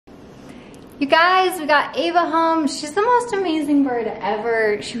You guys, we got Ava home. She's the most amazing bird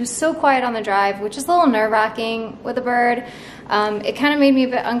ever. She was so quiet on the drive, which is a little nerve-wracking with a bird. It kind of made me a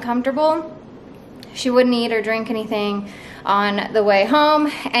bit uncomfortable. She wouldn't eat or drink anything on the way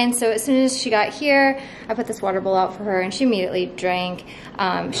home, and so as soon as she got here, I put this water bowl out for her and she immediately drank.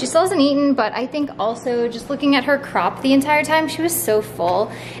 She still hasn't eaten, but I think also just looking at her crop the entire time, she was so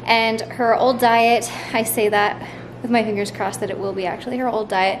full. And her old diet, I say that with my fingers crossed that it will be actually, her old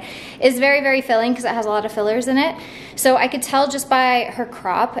diet is very, very filling because it has a lot of fillers in it. So I could tell just by her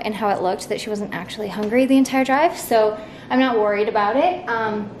crop and how it looked that she wasn't actually hungry the entire drive, so I'm not worried about it.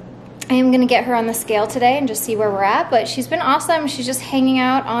 I am gonna get her on the scale today and just see where we're at, but she's been awesome. She's just hanging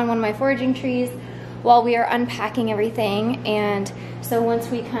out on one of my foraging trees while we are unpacking everything. And so once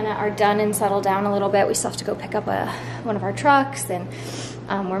we kind of are done and settle down a little bit, we still have to go pick up one of our trucks, and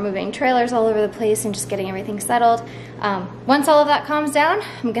we're moving trailers all over the place and just getting everything settled. Once all of that calms down,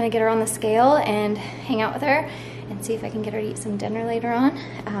 I'm gonna get her on the scale and hang out with her and see if I can get her to eat some dinner later on.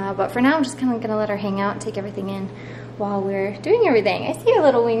 But for now, I'm just kind of gonna let her hang out and take everything in while we're doing everything. I see your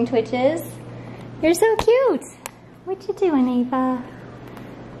little wing twitches. You're so cute. What you doing, Ava?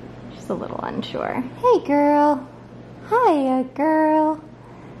 She's a little unsure. Hey, girl. Hiya, girl.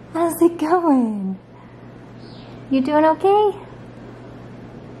 How's it going? You doing okay?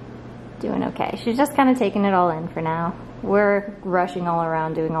 Doing okay. She's just kind of taking it all in for now. We're rushing all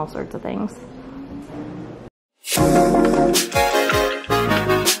around doing all sorts of things.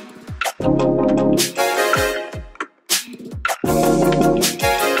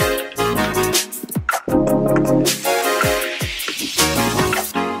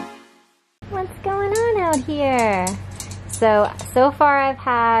 What's going on out here? So far I've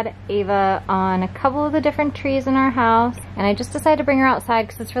had Ava on a couple of the different trees in our house, and I just decided to bring her outside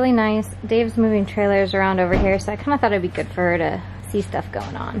because it's really nice. Dave's moving trailers around over here, so I kind of thought it'd be good for her to see stuff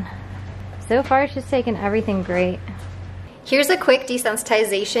going on. So far she's taken everything great. Here's a quick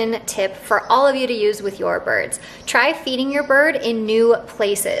desensitization tip for all of you to use with your birds. Try feeding your bird in new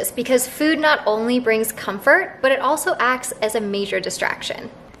places, because food not only brings comfort, but it also acts as a major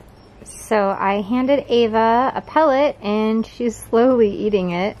distraction. So I handed Ava a pellet and she's slowly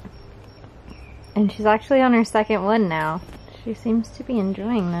eating it. And she's actually on her second one now. She seems to be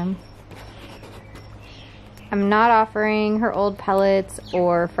enjoying them. I'm not offering her old pellets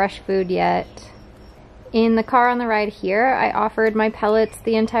or fresh food yet. In the car on the ride here, I offered my pellets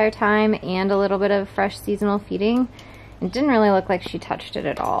the entire time and a little bit of fresh seasonal feeding. It didn't really look like she touched it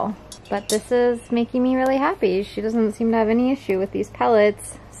at all. But this is making me really happy. She doesn't seem to have any issue with these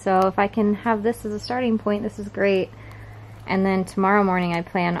pellets. So if I can have this as a starting point, this is great. And then tomorrow morning I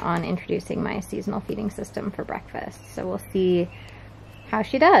plan on introducing my seasonal feeding system for breakfast. So we'll see how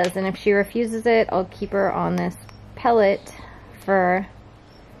she does. And if she refuses it, I'll keep her on this pellet for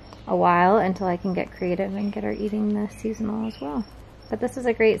a while until I can get creative and get her eating the seasonal as well. But this is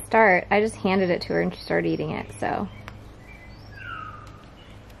a great start. I just handed it to her and she started eating it, so.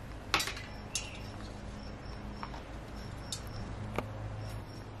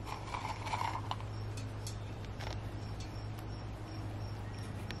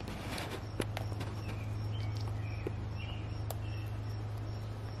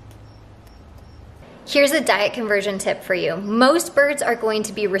 Here's a diet conversion tip for you. Most birds are going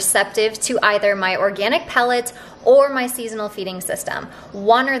to be receptive to either my organic pellets or my seasonal feeding system.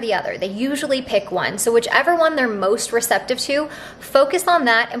 One or the other. They usually pick one. So whichever one they're most receptive to, focus on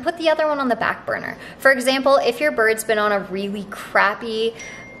that and put the other one on the back burner. For example, if your bird's been on a really crappy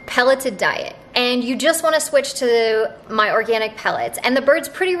pelleted diet and you just want to switch to my organic pellets and the bird's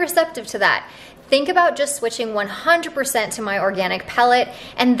pretty receptive to that, think about just switching 100% to my organic pellet,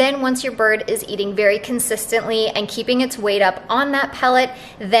 and then once your bird is eating very consistently and keeping its weight up on that pellet,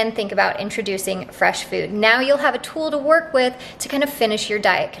 then think about introducing fresh food. Now you'll have a tool to work with to kind of finish your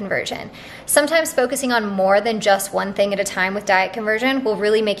diet conversion. Sometimes focusing on more than just one thing at a time with diet conversion will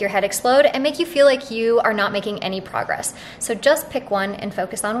really make your head explode and make you feel like you are not making any progress. So just pick one and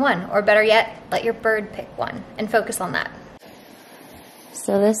focus on one, or better yet, let your bird pick one and focus on that.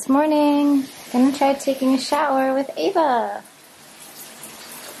 So this morning, I'm gonna try taking a shower with Ava.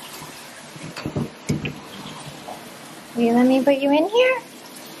 Will you let me put you in here?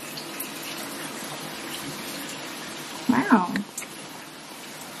 Wow.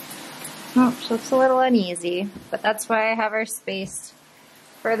 Oh, she looks a little uneasy, but that's why I have her spaced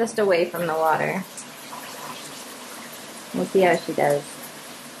furthest away from the water. We'll see how she does.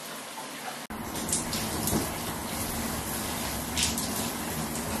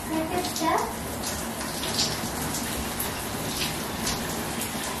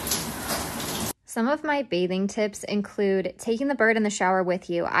 Some of my bathing tips include taking the bird in the shower with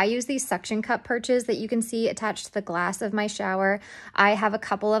you. I use these suction cup perches that you can see attached to the glass of my shower. I have a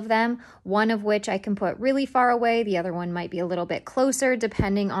couple of them, one of which I can put really far away. The other one might be a little bit closer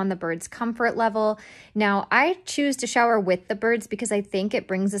depending on the bird's comfort level. Now, I choose to shower with the birds because I think it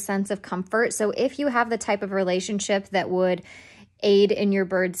brings a sense of comfort. So if you have the type of relationship that would aid in your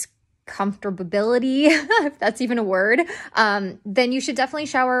bird's comfortability, if that's even a word, then you should definitely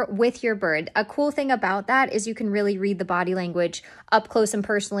shower with your bird. A cool thing about that is you can really read the body language up close and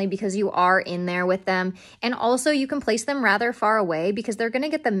personally because you are in there with them. And also you can place them rather far away because they're going to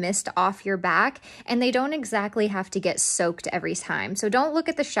get the mist off your back and they don't exactly have to get soaked every time. So don't look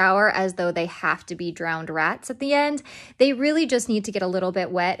at the shower as though they have to be drowned rats at the end. They really just need to get a little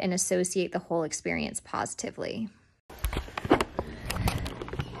bit wet and associate the whole experience positively.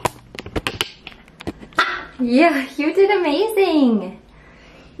 Yeah, you did amazing.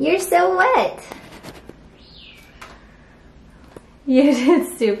 You're so wet. You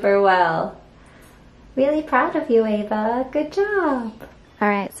did super well. Really proud of you, Ava. Good job. All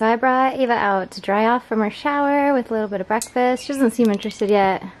right, so I brought Ava out to dry off from her shower with a little bit of breakfast. She doesn't seem interested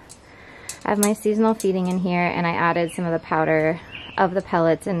yet. I have my seasonal feeding in here and I added some of the powder of the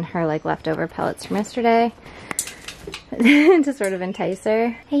pellets and her like leftover pellets from yesterday to sort of entice her.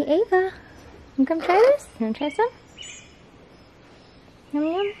 Hey, Ava. You come try this? You wanna try some? Yum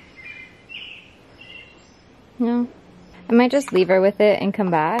yum? No? I might just leave her with it and come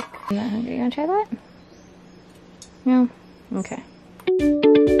back. I'm not hungry. You wanna try that? No? Okay.